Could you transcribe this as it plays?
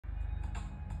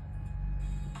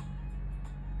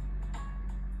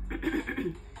Sad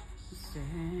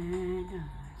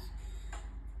eyes.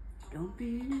 Don't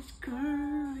be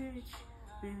discouraged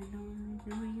when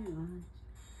you realize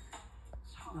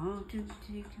all to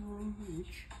take too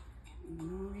much.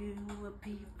 You are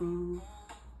people.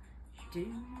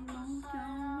 Take no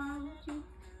time to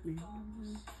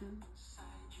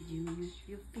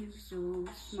you feel so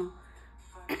small.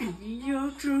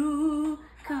 Your true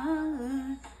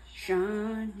color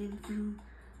shining through.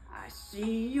 I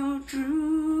see your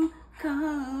true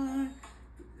color.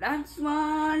 That's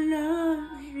why I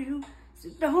love you. So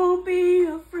don't be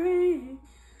afraid.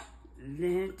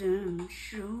 Let them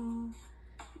show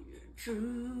your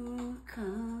true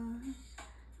color.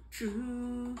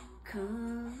 True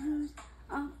colors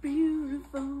are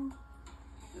beautiful,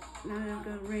 like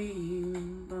a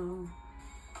rainbow.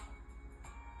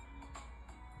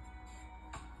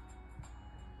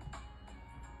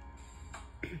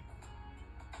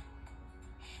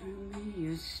 Show me a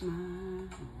smile.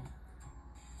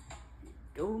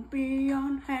 Don't be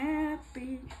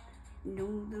unhappy.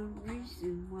 Know the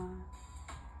reason why.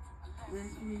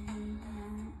 Let me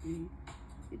happy.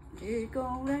 Take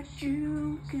all that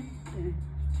you can bear.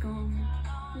 Call me,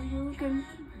 you can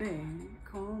bear.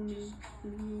 Call me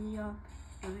up,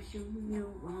 'cause you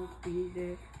know I'll be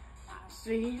there. I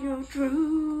see your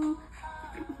true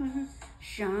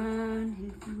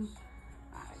shining through.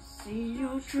 I see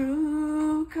your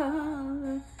true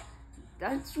color.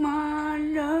 That's why I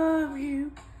love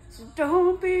you. So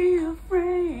don't be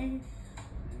afraid.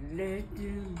 Let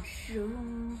them show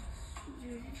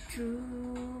your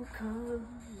true colors.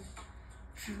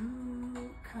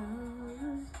 True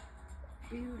colors,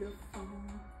 beautiful,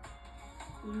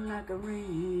 like a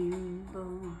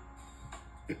rainbow.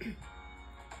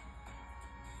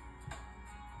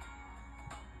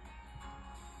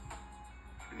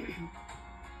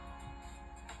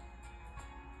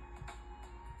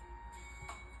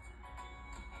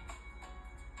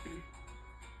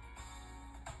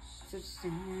 So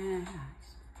sad.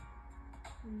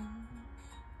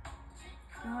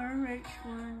 Not a rich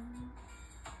one.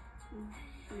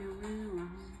 You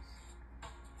realize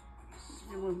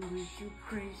it will make you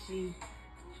crazy.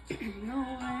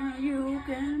 Nowhere you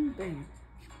can be.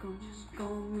 You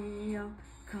call me up,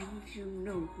 'cause you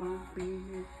know I'll be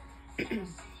here.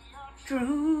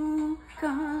 True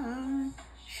color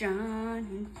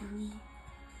shining through.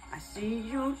 I see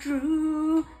your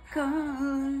true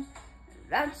color.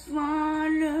 That's why I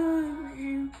love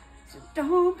you. So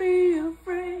don't be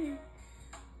afraid.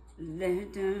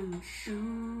 Let them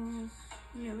show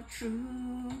your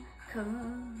true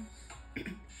colors.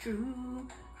 True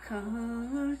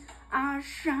colors are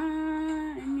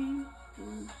shining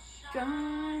through,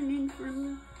 shining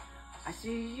through. I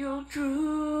see your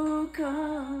true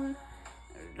colors.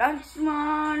 That's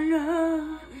why I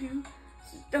love you.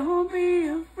 So don't be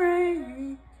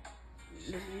afraid.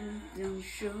 Let them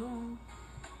show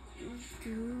your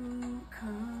true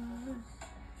colors.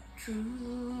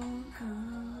 True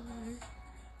colors,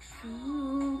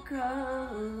 true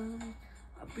colors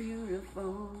are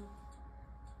beautiful,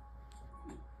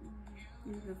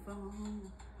 beautiful,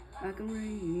 like a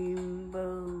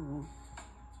rainbow.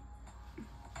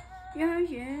 Yeah,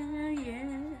 yeah, yeah,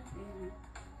 yeah.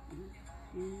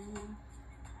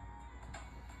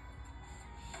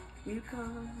 New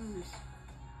colors,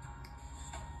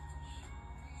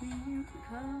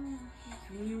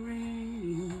 new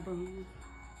rainbow.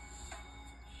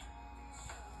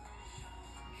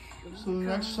 So the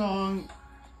next song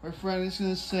my friend is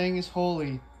going to sing is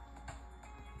Holy.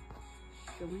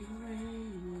 Show me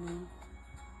rainbow.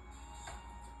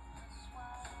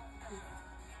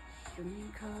 Show me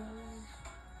colors.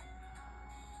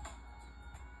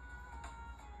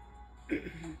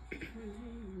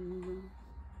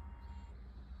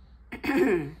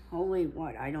 Holy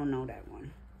what? I don't know that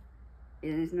one.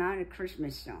 It is not a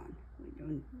Christmas song. We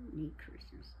don't need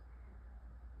Christmas.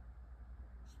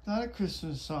 It's not a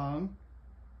Christmas song.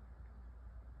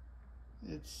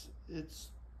 It's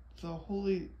the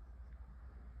Holy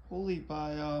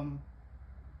by the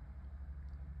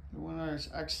one artist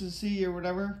Ecstasy or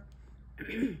whatever.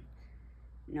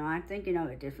 No, I'm thinking of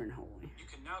a different Holy. You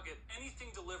can now get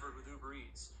anything delivered with Uber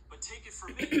Eats, but take it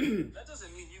from me. That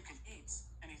doesn't mean you can eat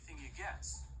anything you get.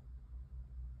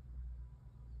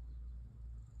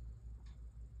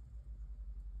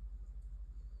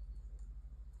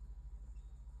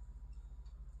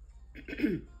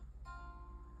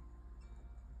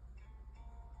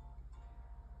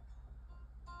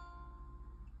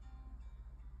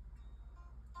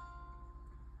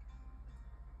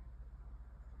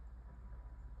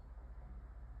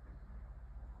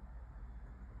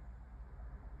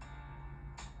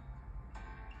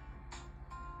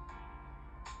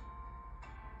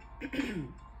 When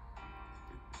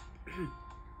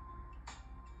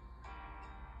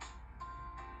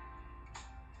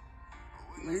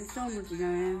so much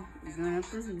time, you're gonna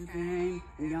put in the game,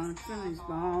 and your feelings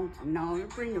fall, and all you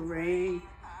bring the rain.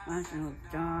 I feel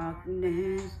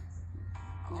darkness,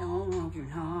 no open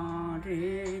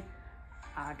hearted.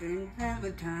 I didn't have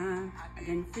a time, I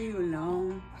didn't feel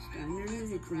alone. Standing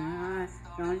in the cry,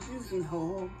 not losing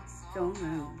hope. Don't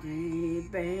let me,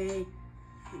 babe.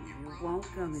 You won't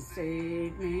come and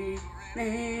save me,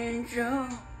 angel.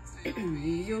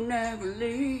 You'll never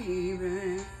leave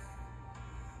it.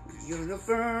 You're the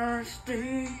first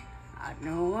thing I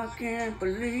know. I can't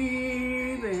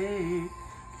believe it.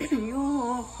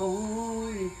 You're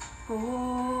holy,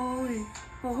 holy,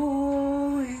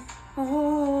 holy,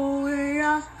 holy.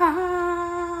 I'm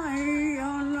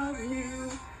loving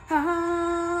you.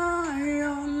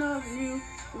 I'm loving you.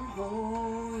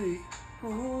 Holy,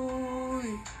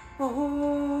 holy,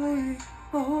 holy,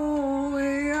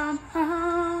 holy. I'm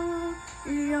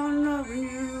loving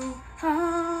you.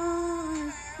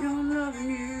 I'm loving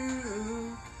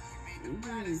you.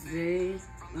 These days,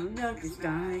 I'm darkest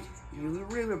night. You a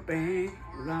riverbank,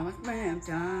 where I was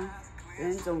baptized.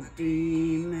 And so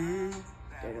demon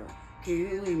that'll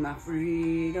kill me my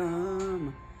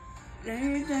freedom.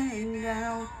 Lay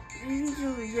down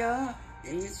into ya,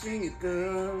 and you sing it,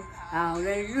 girl.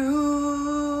 Hallelujah.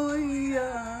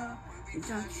 You're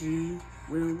touching,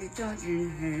 we'll be touching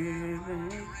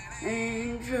heaven.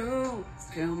 Angel,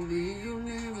 tell me you'll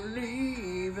never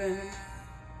leave it.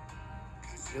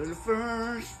 You're the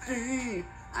first thing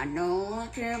I know. I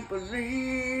can't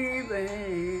believe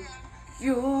it.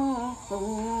 You're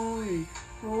holy,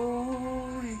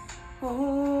 holy,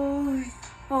 holy,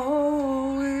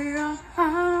 holy.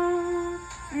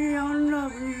 I'm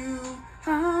loving you.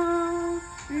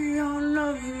 I'm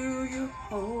loving you. You're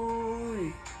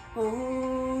holy,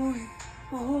 holy,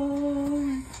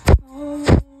 holy,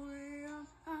 holy.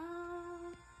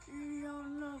 I'm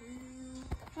loving you.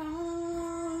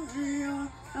 I'm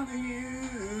loving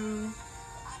you.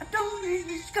 I don't need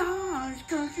the scars,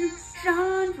 'cause you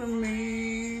shine for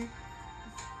me.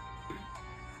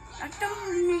 I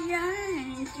don't need the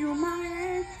angst, you're my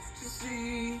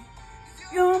ecstasy.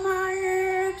 You're my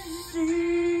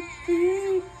ecstasy.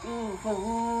 Oh,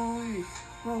 holy,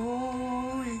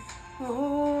 holy,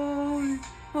 holy,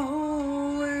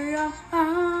 holy. I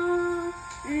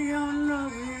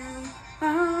love you. I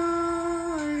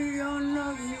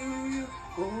love you.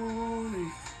 Holy,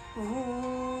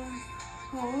 holy,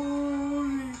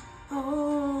 holy,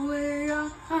 holy. I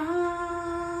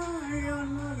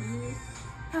love you.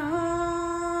 I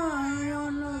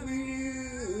love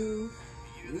you.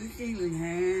 You stealing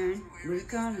hand, we're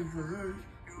calling her.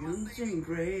 You sing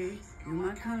great, you're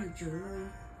my kind of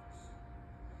jerk.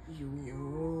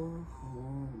 You're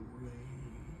holy.